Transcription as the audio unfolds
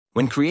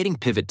When creating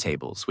pivot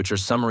tables, which are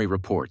summary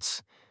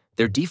reports,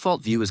 their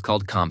default view is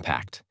called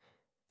compact,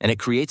 and it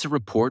creates a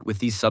report with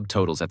these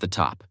subtotals at the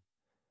top.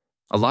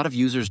 A lot of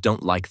users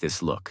don't like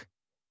this look,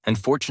 and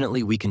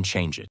fortunately we can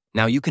change it.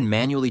 Now you can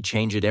manually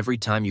change it every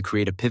time you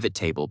create a pivot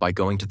table by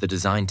going to the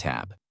Design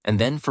tab, and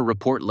then for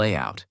report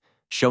layout,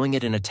 showing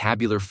it in a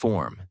tabular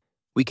form.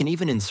 We can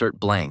even insert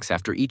blanks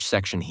after each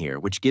section here,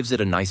 which gives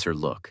it a nicer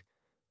look.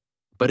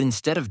 But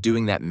instead of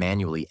doing that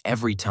manually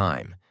every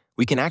time,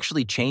 we can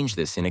actually change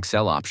this in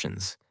Excel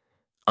options.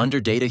 Under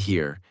Data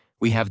here,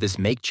 we have this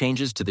Make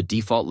Changes to the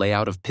Default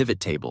Layout of Pivot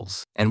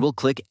Tables, and we'll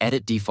click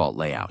Edit Default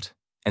Layout.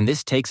 And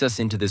this takes us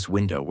into this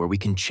window where we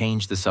can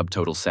change the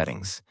subtotal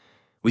settings.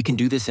 We can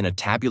do this in a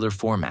tabular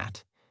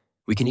format.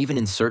 We can even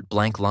insert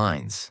blank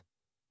lines.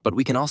 But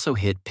we can also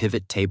hit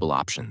Pivot Table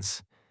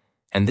Options.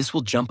 And this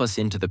will jump us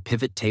into the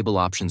Pivot Table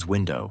Options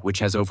window, which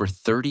has over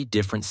 30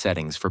 different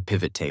settings for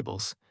pivot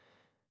tables.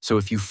 So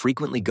if you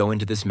frequently go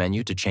into this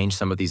menu to change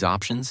some of these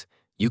options,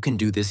 you can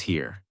do this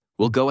here.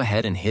 We'll go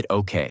ahead and hit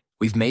OK.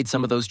 We've made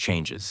some of those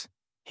changes.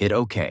 Hit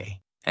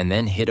OK, and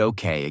then hit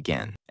OK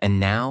again.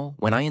 And now,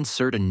 when I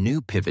insert a new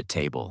pivot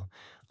table,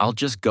 I'll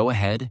just go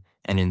ahead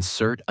and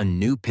insert a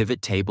new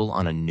pivot table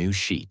on a new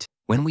sheet.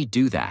 When we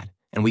do that,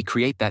 and we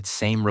create that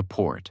same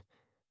report,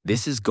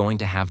 this is going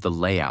to have the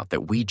layout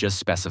that we just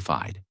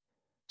specified.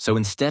 So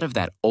instead of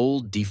that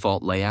old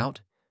default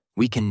layout,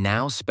 we can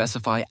now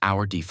specify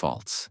our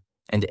defaults.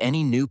 And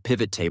any new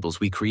pivot tables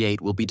we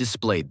create will be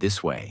displayed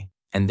this way.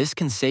 And this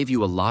can save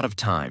you a lot of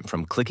time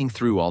from clicking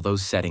through all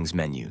those settings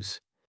menus.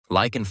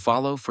 Like and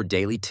follow for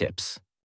daily tips.